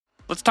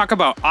Let's talk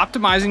about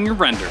optimizing your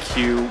render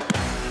queue.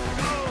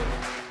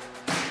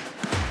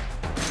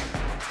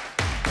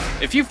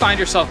 If you find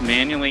yourself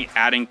manually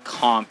adding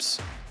comps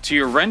to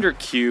your render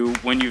queue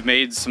when you've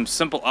made some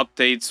simple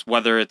updates,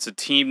 whether it's a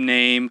team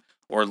name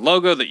or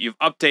logo that you've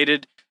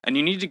updated, and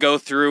you need to go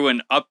through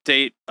and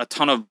update a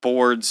ton of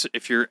boards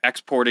if you're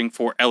exporting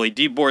for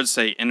LED boards,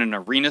 say in an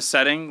arena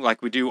setting,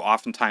 like we do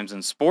oftentimes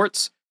in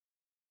sports,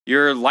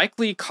 you're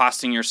likely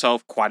costing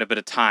yourself quite a bit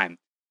of time.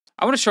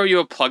 I want to show you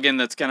a plugin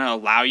that's going to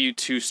allow you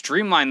to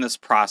streamline this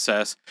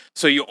process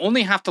so you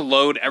only have to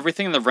load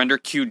everything in the render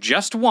queue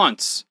just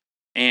once,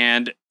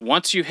 and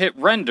once you hit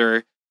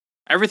render,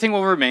 everything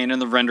will remain in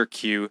the render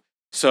queue.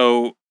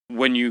 So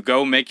when you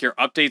go make your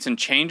updates and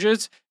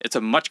changes, it's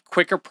a much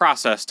quicker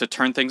process to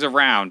turn things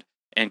around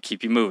and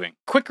keep you moving.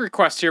 Quick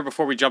request here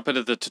before we jump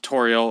into the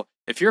tutorial.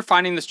 If you're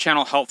finding this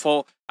channel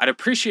helpful, I'd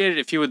appreciate it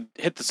if you would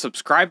hit the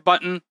subscribe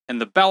button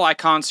and the bell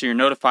icon so you're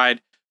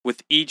notified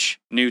with each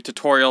new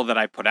tutorial that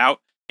I put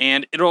out,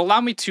 and it'll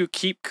allow me to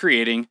keep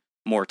creating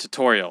more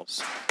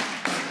tutorials.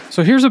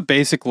 So here's a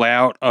basic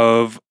layout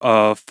of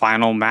a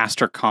final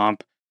master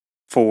comp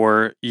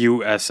for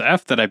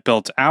USF that I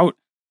built out,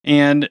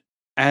 and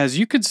as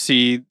you can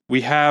see, we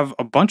have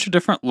a bunch of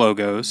different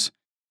logos,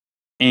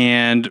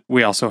 and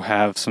we also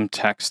have some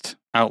text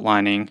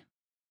outlining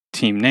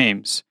team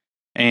names.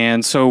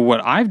 And so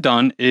what I've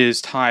done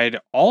is tied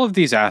all of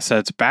these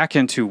assets back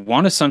into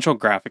one essential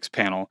graphics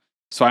panel.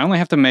 So I only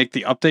have to make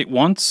the update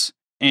once,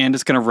 and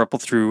it's going to ripple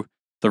through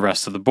the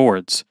rest of the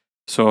boards.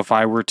 So if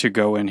I were to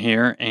go in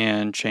here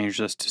and change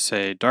this to,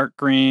 say, dark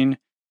green,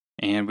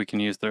 and we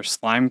can use their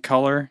slime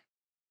color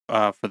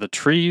for the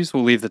trees,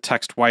 we'll leave the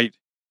text white,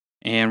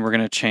 and we're going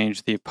to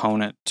change the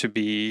opponent to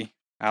be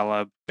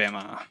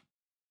Alabama.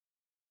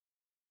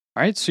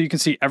 All right, so you can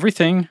see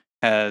everything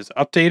has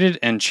updated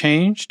and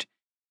changed.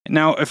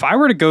 Now, if I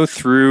were to go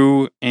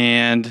through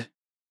and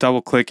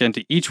double click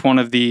into each one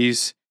of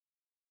these,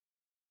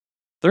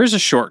 there's a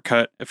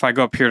shortcut. If I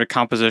go up here to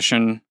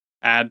composition,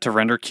 add to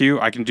render queue,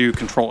 I can do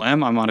Control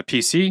M. I'm on a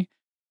PC,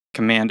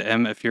 Command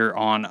M if you're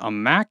on a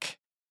Mac.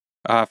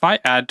 If I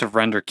add to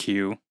render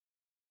queue,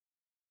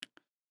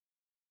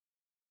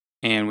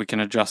 and we can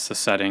adjust the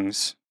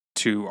settings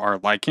to our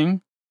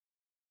liking.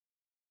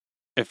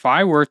 If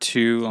I were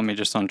to, let me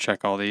just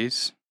uncheck all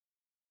these.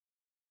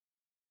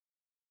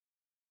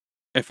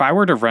 If I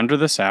were to render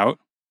this out,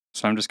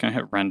 so I'm just going to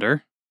hit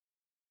render.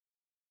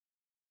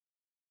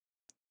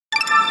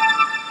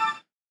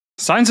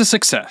 Signs of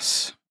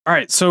success. All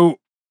right, so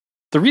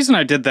the reason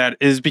I did that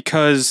is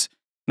because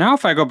now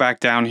if I go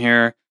back down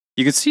here,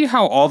 you can see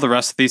how all the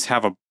rest of these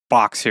have a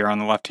box here on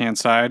the left-hand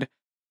side.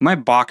 My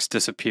box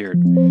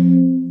disappeared.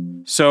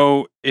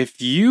 So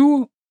if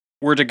you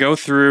were to go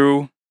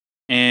through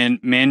and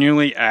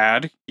manually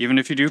add, even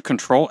if you do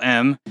Control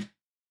M,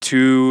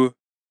 to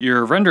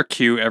your render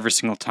queue every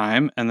single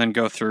time, and then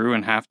go through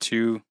and have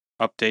to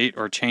update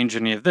or change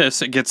any of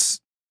this, it gets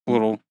a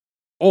little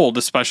old,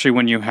 especially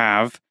when you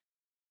have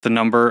the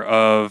number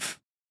of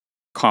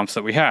comps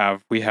that we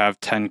have. We have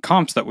 10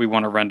 comps that we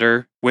want to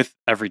render with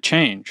every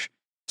change.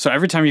 So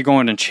every time you go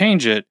in and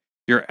change it,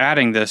 you're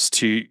adding this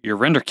to your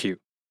render queue.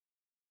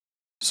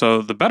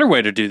 So the better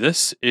way to do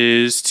this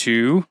is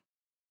to,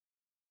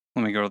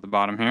 let me go to the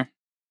bottom here,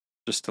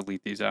 just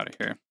delete these out of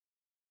here,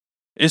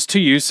 is to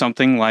use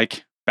something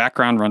like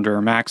Background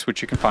Renderer Max,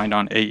 which you can find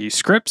on AE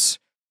Scripts.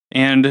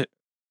 And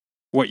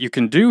what you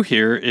can do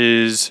here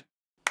is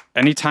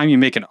anytime you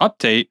make an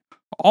update,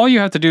 all you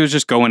have to do is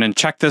just go in and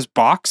check this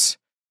box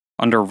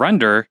under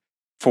render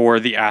for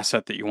the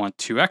asset that you want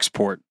to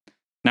export.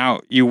 Now,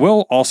 you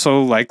will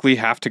also likely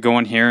have to go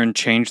in here and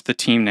change the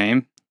team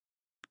name,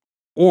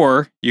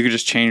 or you could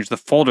just change the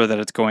folder that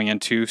it's going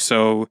into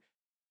so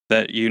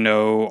that you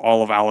know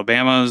all of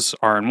Alabama's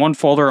are in one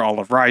folder, all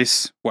of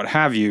Rice, what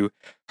have you,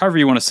 however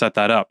you want to set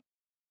that up.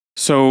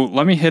 So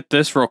let me hit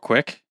this real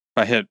quick.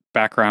 If I hit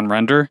background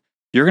render,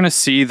 you're going to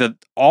see that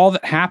all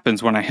that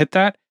happens when I hit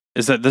that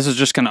is that this is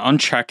just going to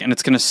uncheck and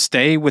it's going to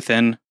stay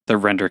within the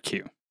render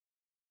queue.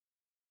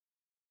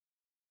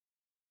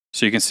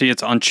 So you can see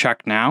it's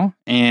unchecked now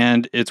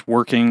and it's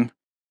working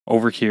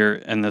over here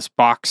in this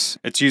box.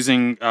 It's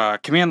using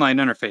command line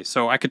interface.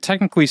 So I could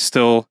technically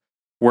still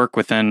work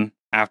within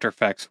After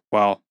Effects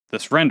while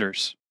this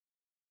renders,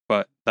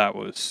 but that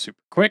was super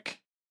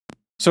quick.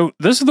 So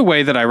this is the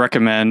way that I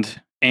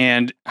recommend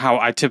and how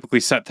I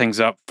typically set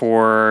things up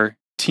for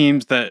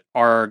teams that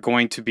are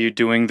going to be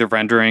doing the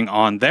rendering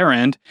on their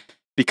end,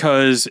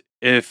 because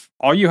if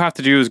all you have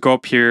to do is go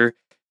up here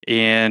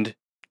and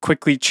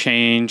quickly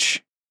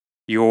change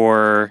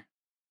your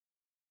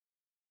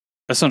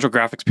essential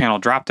graphics panel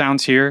drop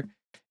downs here,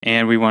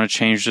 and we want to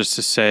change this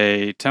to,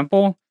 say,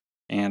 Temple,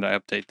 and I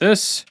update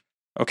this.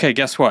 Okay,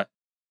 guess what?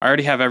 I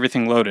already have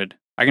everything loaded.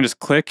 I can just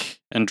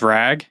click and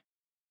drag.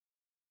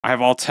 I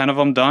have all 10 of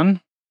them done,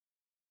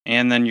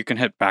 and then you can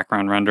hit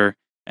background render,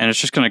 and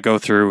it's just going to go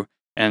through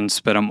and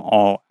spit them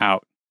all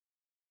out.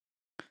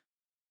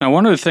 Now,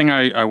 one other thing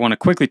I want to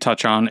quickly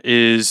touch on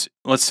is,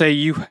 let's say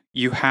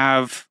you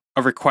have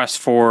a request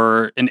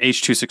for an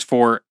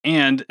H.264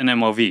 and an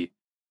MOV.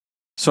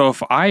 So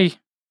if I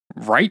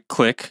right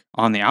click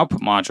on the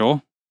output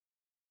module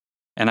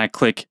and I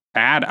click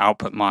add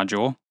output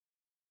module,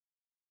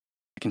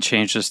 I can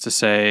change this to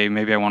say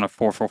maybe I want a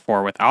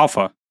 444 with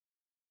alpha.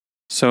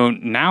 So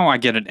now I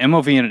get an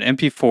MOV and an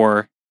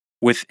MP4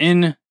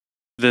 within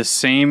the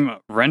same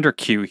render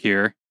queue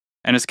here,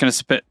 and it's going to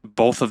spit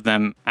both of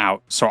them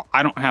out. So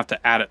I don't have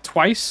to add it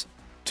twice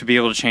to be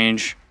able to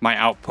change my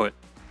output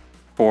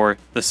for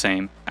the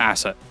same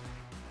asset.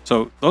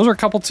 So those are a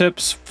couple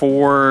tips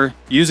for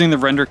using the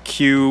render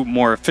queue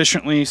more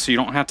efficiently, so you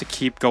don't have to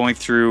keep going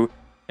through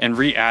and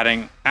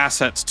re-adding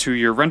assets to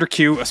your render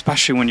queue,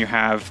 especially when you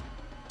have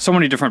so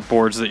many different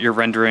boards that you're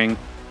rendering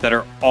that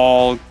are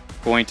all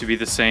going to be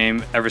the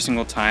same every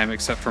single time,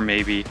 except for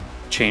maybe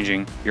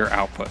changing your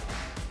output.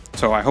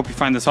 So I hope you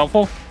find this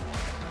helpful,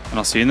 and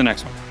I'll see you in the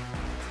next one.